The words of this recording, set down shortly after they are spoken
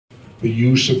the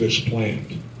use of this plant.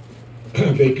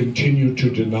 They continue to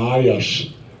deny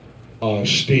us,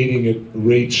 stating it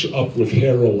rates up with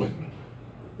heroin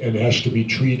and has to be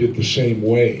treated the same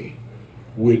way,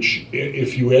 which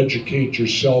if you educate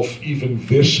yourself even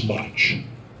this much,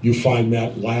 you find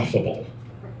that laughable.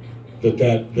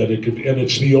 That it could, and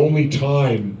it's the only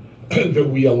time that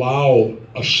we allow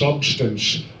a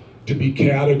substance to be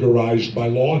categorized by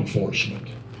law enforcement.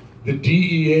 The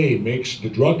DEA the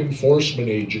Drug Enforcement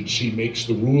Agency makes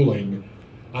the ruling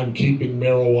on keeping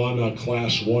marijuana a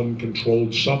Class 1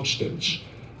 controlled substance,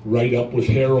 right up with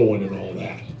heroin and all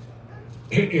that.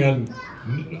 And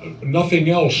nothing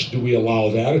else do we allow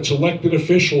that. It's elected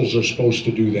officials are supposed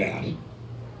to do that.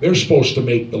 They're supposed to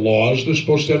make the laws. They're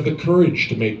supposed to have the courage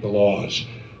to make the laws.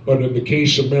 But in the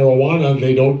case of marijuana,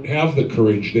 they don't have the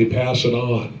courage. They pass it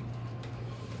on.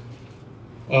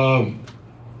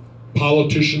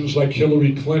 Politicians like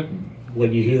Hillary Clinton,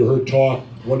 when you hear her talk,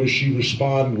 what does she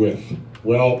respond with?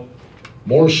 Well,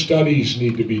 more studies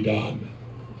need to be done.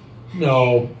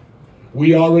 No,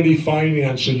 we already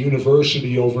finance a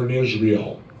university over in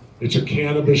Israel. It's a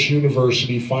cannabis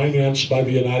university financed by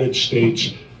the United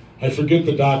States. I forget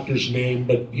the doctor's name,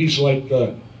 but he's like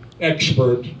the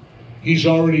expert. He's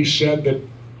already said that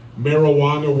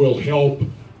marijuana will help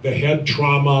the head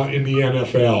trauma in the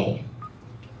NFL.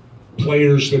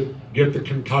 Players that get the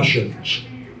concussions.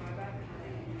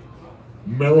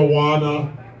 Marijuana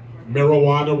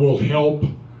will help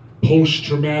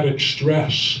post-traumatic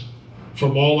stress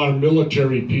from all our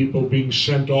military people being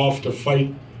sent off to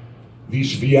fight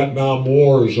these Vietnam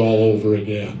wars all over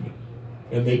again.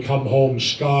 And they come home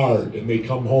scarred, and they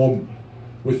come home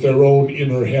with their own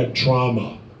inner head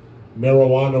trauma.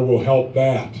 Marijuana will help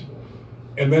that.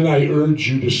 And then I urge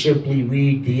you to simply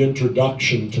read the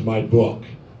introduction to my book.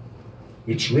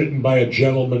 It's written by a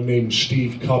gentleman named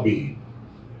Steve Cubby.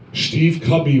 Steve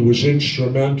Cubby was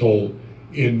instrumental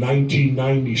in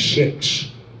 1996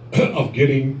 of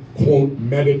getting, quote,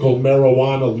 medical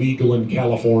marijuana legal in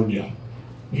California.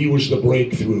 He was the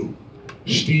breakthrough.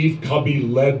 Steve Cubby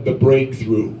led the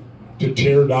breakthrough to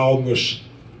tear down this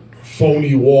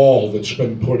phony wall that's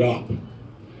been put up.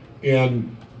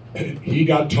 And he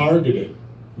got targeted.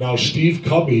 Now, Steve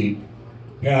Cubby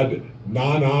had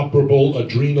non-operable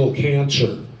adrenal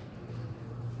cancer.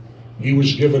 He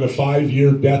was given a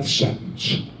 5-year death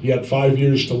sentence. He had 5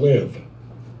 years to live.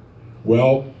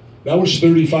 Well, that was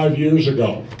 35 years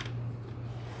ago.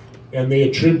 And they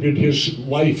attribute his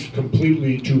life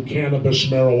completely to cannabis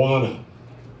marijuana.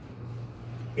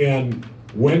 And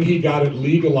when he got it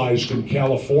legalized in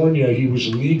California, he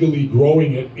was legally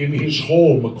growing it in his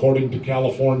home according to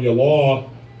California law.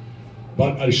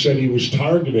 But I said he was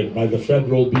targeted by the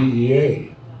federal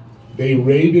DEA. They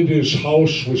raided his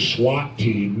house with SWAT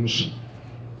teams.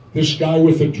 This guy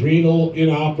with adrenal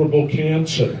inoperable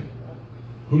cancer,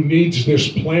 who needs this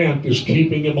plant, is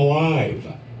keeping him alive.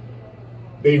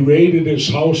 They raided his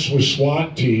house with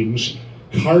SWAT teams,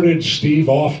 carted Steve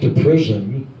off to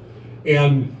prison,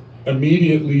 and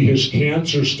immediately his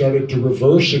cancer started to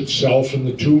reverse itself and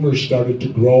the tumor started to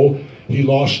grow. He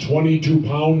lost 22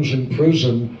 pounds in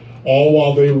prison, all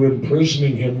while they were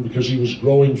imprisoning him because he was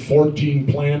growing 14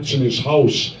 plants in his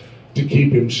house to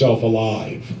keep himself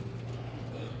alive.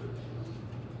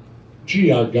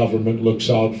 Gee, our government looks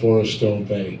out for us, don't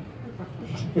they?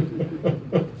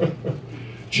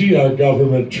 Gee, our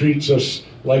government treats us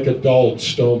like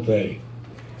adults, don't they?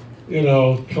 You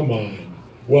know, come on.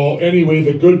 Well, anyway,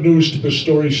 the good news to the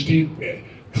story,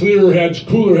 cooler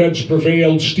heads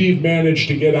prevailed. Steve managed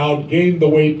to get out, gained the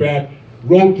weight back,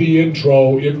 wrote the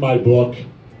intro in my book,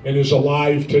 and is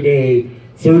alive today,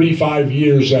 35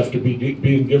 years after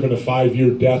being given a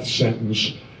 5-year death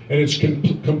sentence. And it's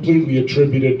completely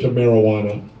attributed to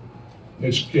marijuana.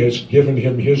 It's given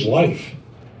him his life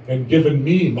and given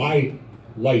me my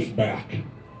life back.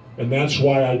 And that's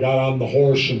why I got on the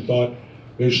horse and thought,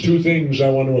 there's 2 things I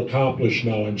want to accomplish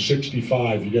now. I'm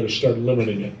 65, you got to start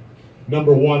limiting it.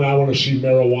 Number 1, I want to see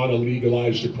marijuana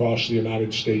legalized across the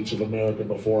United States of America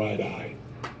before I die.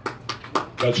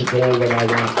 That's a goal that I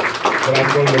want, that I'm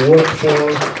going to work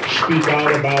for, speak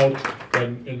out about,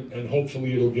 and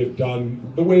hopefully it'll get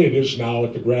done the way it is now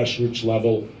at the grassroots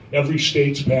level. Every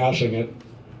state's passing it.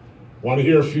 Want to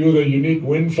hear a few of the unique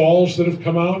windfalls that have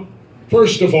come out?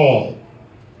 First of all,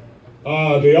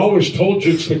 they always told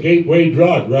you it's the gateway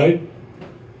drug, right?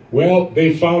 Well,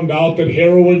 they found out that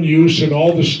heroin use in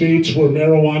all the states where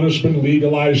marijuana's been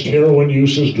legalized, heroin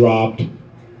use has dropped.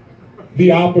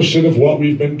 The opposite of what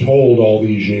we've been told all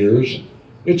these years.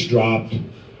 It's dropped.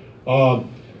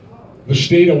 The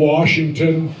state of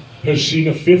Washington has seen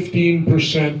a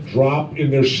 15% drop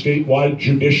in their statewide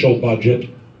judicial budget.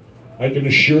 I can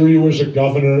assure you as a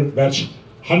governor, that's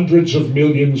hundreds of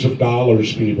millions of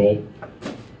dollars, people,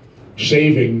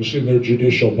 savings in their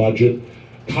judicial budget.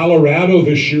 Colorado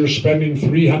this year spending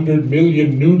 $300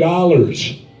 million new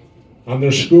dollars on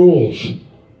their schools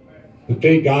that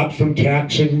they got from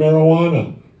taxing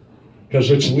marijuana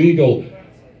because it's legal.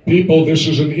 People, this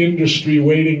is an industry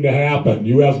waiting to happen.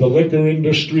 You have the liquor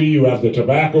industry, you have the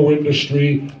tobacco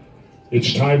industry.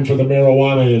 It's time for the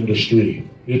marijuana industry.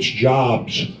 It's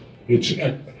jobs.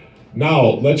 Now,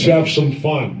 let's have some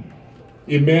fun.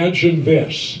 Imagine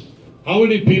this. How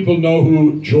many people know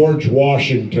who George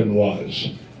Washington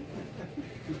was?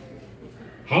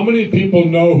 How many people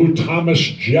know who Thomas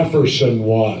Jefferson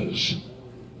was?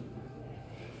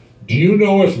 Do you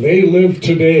know if they lived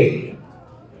today,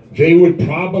 they would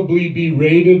probably be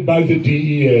raided by the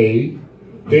DEA.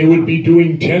 They would be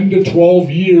doing 10 to 12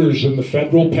 years in the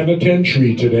federal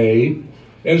penitentiary today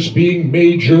as being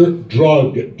major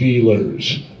drug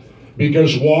dealers.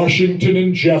 Because Washington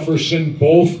and Jefferson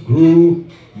both grew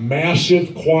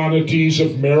massive quantities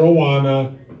of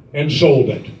marijuana and sold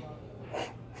it.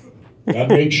 That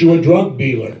makes you a drug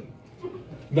dealer.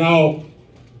 Now,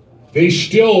 they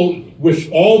still,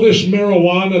 with all this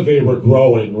marijuana they were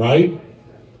growing, right?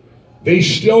 They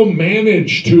still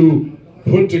managed to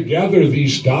put together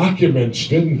these documents,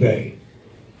 didn't they?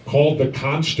 Called the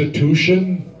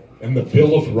Constitution and the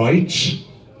Bill of Rights.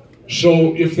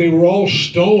 So if they were all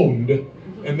stoned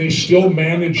and they still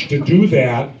managed to do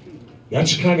that,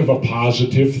 that's kind of a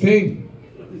positive thing,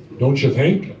 don't you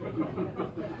think?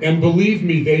 And believe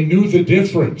me, they knew the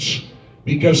difference,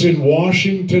 because in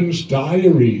Washington's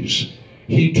diaries,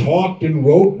 he talked and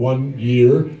wrote one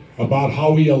year about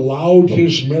how he allowed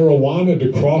his marijuana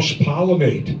to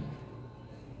cross-pollinate.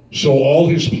 So all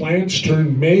his plants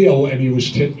turned male and he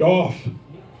was ticked off.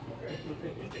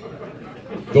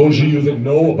 Those of you that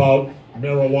know about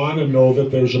marijuana know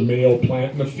that there's a male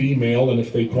plant and a female, and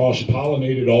if they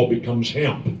cross-pollinate, it all becomes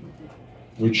hemp,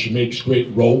 which makes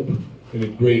great rope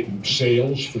and great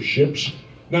sails for ships.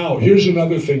 Now, here's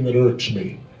another thing that irks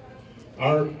me.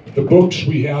 The books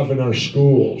we have in our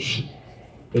schools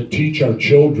that teach our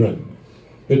children,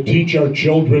 the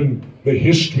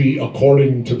history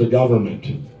according to the government,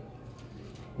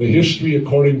 the history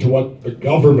according to what the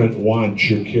government wants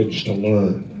your kids to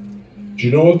learn. Do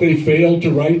you know what they failed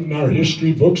to write in our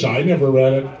history books? I never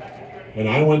read it. And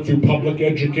I went through public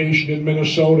education in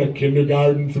Minnesota,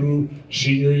 kindergarten through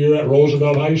senior year at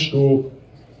Roosevelt High School.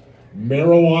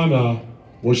 Marijuana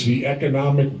was the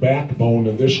economic backbone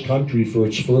of this country for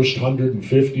its first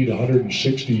 150 to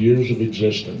 160 years of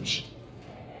existence.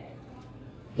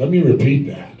 Let me repeat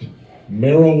that.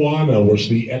 Marijuana was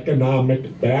the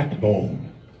economic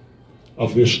backbone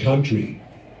of this country.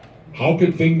 How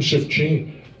could things have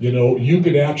changed? You know, you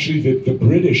could actually, the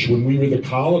British, when we were the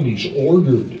colonies,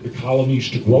 ordered the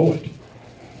colonies to grow it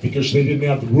because they didn't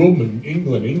have room in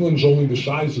England. England's only the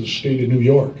size of the state of New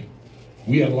York.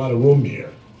 We had a lot of room here.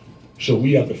 So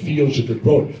we had the fields that could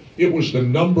grow it. It was the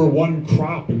 #1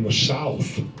 crop in the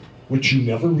South, which you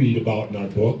never read about in our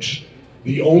books.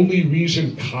 The only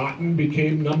reason cotton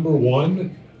became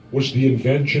 #1 was the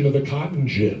invention of the cotton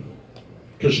gin.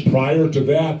 Because prior to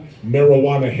that,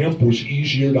 marijuana hemp was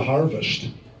easier to harvest.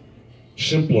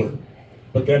 Simpler.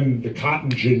 But then the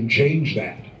cotton gin changed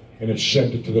that, and it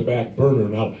sent it to the back burner.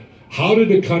 Now, how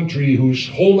did a country whose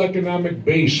whole economic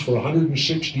base for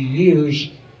 160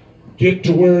 years get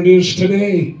to where it is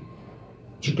today?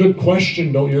 It's a good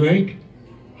question, don't you think?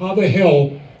 How the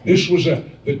hell, this was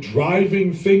the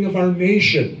driving thing of our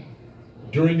nation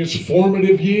during its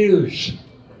formative years.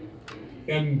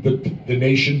 And the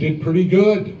nation did pretty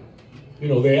good. You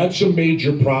know, they had some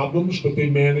major problems, but they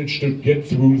managed to get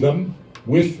through them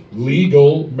with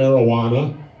legal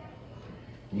marijuana.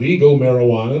 Legal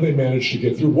marijuana, they managed to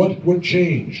get through. What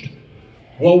changed?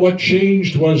 Well, what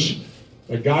changed was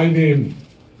a guy named,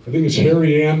 I think it's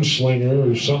Harry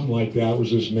Anslinger or something like that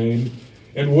was his name,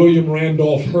 and William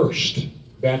Randolph Hearst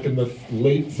back in the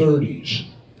late 30s.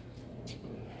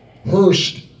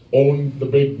 Hearst owned the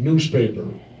big newspaper,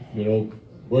 you know,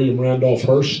 William Randolph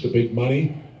Hearst, the big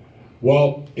money.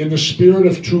 Well, in the spirit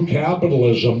of true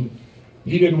capitalism,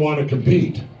 he didn't want to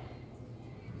compete.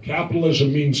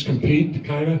 Capitalism means compete,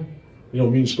 kind of, you know,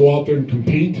 means go out there and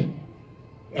compete.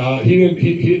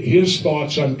 His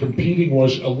thoughts on competing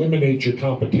was eliminate your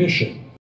competition.